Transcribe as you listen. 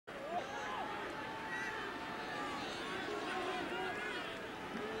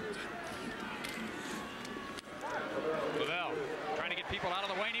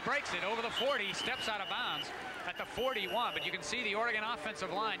he breaks it over the 40, steps out of bounds at the 41, but you can see the Oregon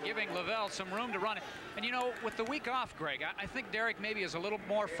offensive line giving Loville some room to run it. And you know, with the week off, Greg, I think Derek maybe is a little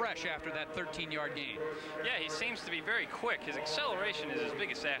more fresh after that 13-yard gain. Yeah, he seems to be very quick. His acceleration is his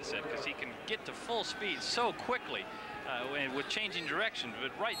biggest asset because he can get to full speed so quickly with changing direction.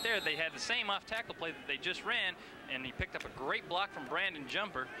 But right there, they had the same off-tackle play that they just ran, and he picked up a great block from Brandon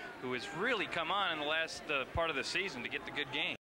Jumper, who has really come on in the last part of the season to get the good game.